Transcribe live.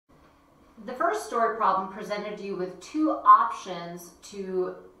The first story problem presented you with two options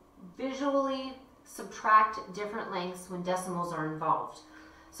to visually subtract different lengths when decimals are involved.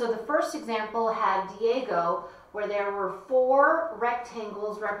 So the first example had Diego, where there were 4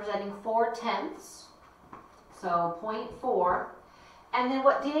 rectangles representing 4/10, so 0.4. And then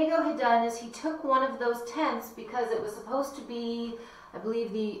what Diego had done is he took one of those tenths because it was supposed to be, I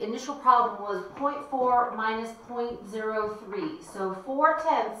believe the initial problem was 0.4 minus 0.03. So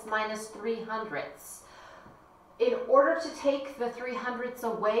 4/10 minus 3/100. In order to take the 3/100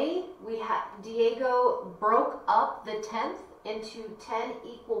 away, Diego broke up the tenth into 10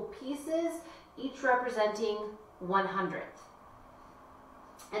 equal pieces, each representing 1/100.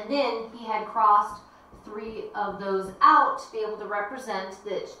 And then he had crossed 3 of those out to be able to represent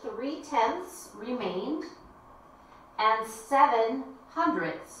that 3/10 remained and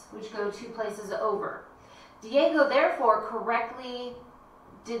 7/100, which go 2 places over. Diego therefore correctly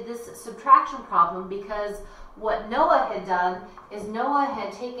did this subtraction problem because what Noah had done is Noah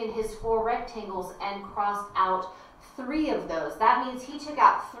had taken his 4 rectangles and crossed out 3 of those. That means he took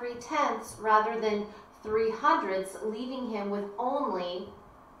out 3/10 rather than 3/100, leaving him with only,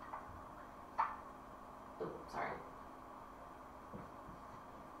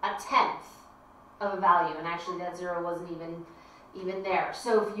 a tenth of a value. And actually that 0 wasn't even there.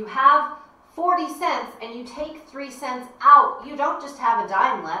 So if you have 40 cents and you take 3 cents out, you don't just have a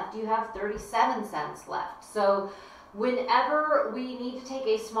dime left, you have 37 cents left. So whenever we need to take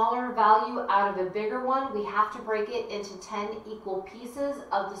a smaller value out of a bigger one, we have to break it into 10 equal pieces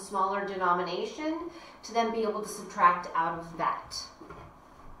of the smaller denomination to then be able to subtract out of that.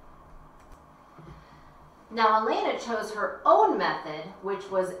 Now Elena chose her own method, which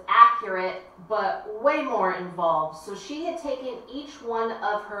was accurate but way more involved. So she had taken each one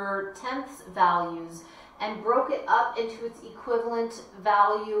of her tenths values and broke it up into its equivalent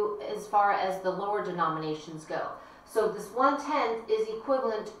value as far as the lower denominations go. So this 1/10 is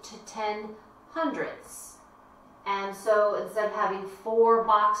equivalent to 10/100. And so instead of having 4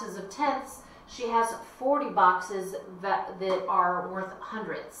 boxes of tenths, she has 40 boxes that are worth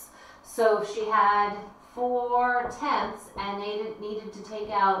hundreds. So if she had 4/10 and needed to take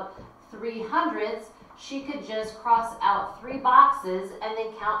out 3/100, she could just cross out 3 boxes and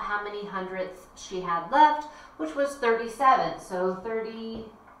then count how many hundredths she had left, which was 37. So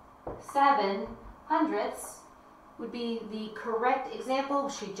 37/100 would be the correct example.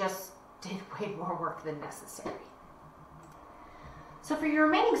 She just did way more work than necessary. So for your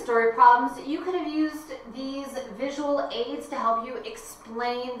remaining story problems, you could have used these visual aids to help you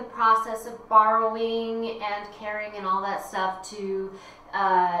explain the process of borrowing and carrying and all that stuff to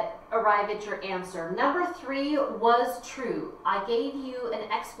arrive at your answer. Number 3 was true. I gave you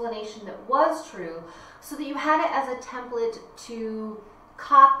an explanation that was true so that you had it as a template to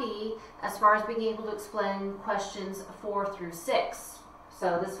copy as far as being able to explain questions 4 through 6.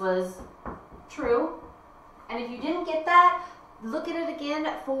 So this was true. And if you didn't get that, look at it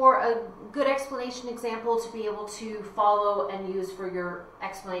again for a good explanation example to be able to follow and use for your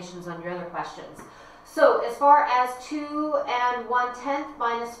explanations on your other questions. So as far as 2 and 1/10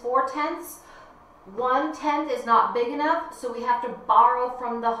 minus 4/10, 1/10 is not big enough, so we have to borrow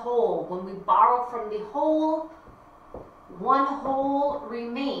from the whole. When we borrow from the whole, 1 whole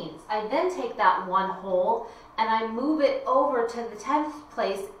remains. I then take that 1 whole and I move it over to the 10th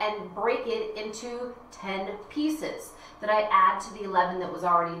place and break it into 10 pieces that I add to the 11 that was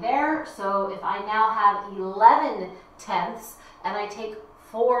already there. So if I now have 11/10 and I take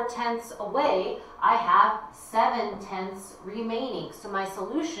 4/10 away, I have 7/10 remaining. So my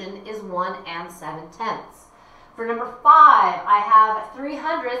solution is 1 and 7/10. For number 5, I have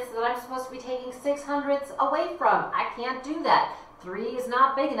 3/100 that I'm supposed to be taking 6/100 away from. I can't do that. 3 is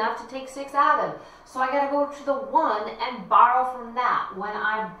not big enough to take 6 out of. So I got to go to the 1 and borrow from that. When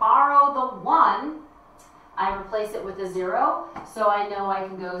I borrow the 1, I replace it with a 0, so I know I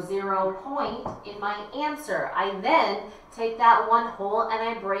can go 0 point in my answer. I then take that 1 whole and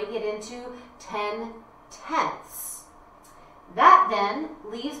I break it into 10/10. That then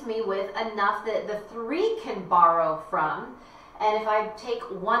leaves me with enough that the 3 can borrow from. And if I take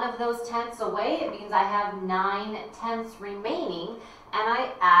one of those tenths away, it means I have 9/10 remaining, and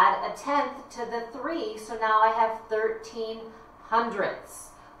I add a 10th to the 3, so now I have 13/100.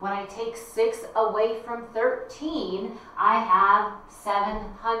 When I take 6 away from 13, I have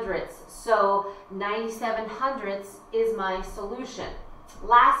 7/100. So 97/100 is my solution.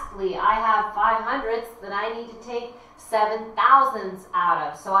 Lastly, I have 5/100 that I need to take 7/1000 out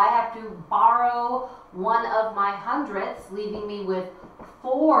of. So I have to borrow one of my hundredths, leaving me with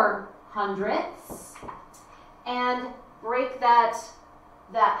 4/100, and break that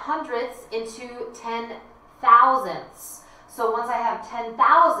that hundredths into 10 thousandths. So once I have 10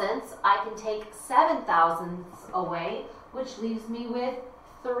 thousandths, I can take 7 thousandths away, which leaves me with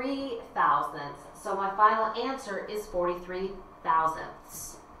 3 thousandths. So my final answer is 43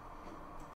 thousandths.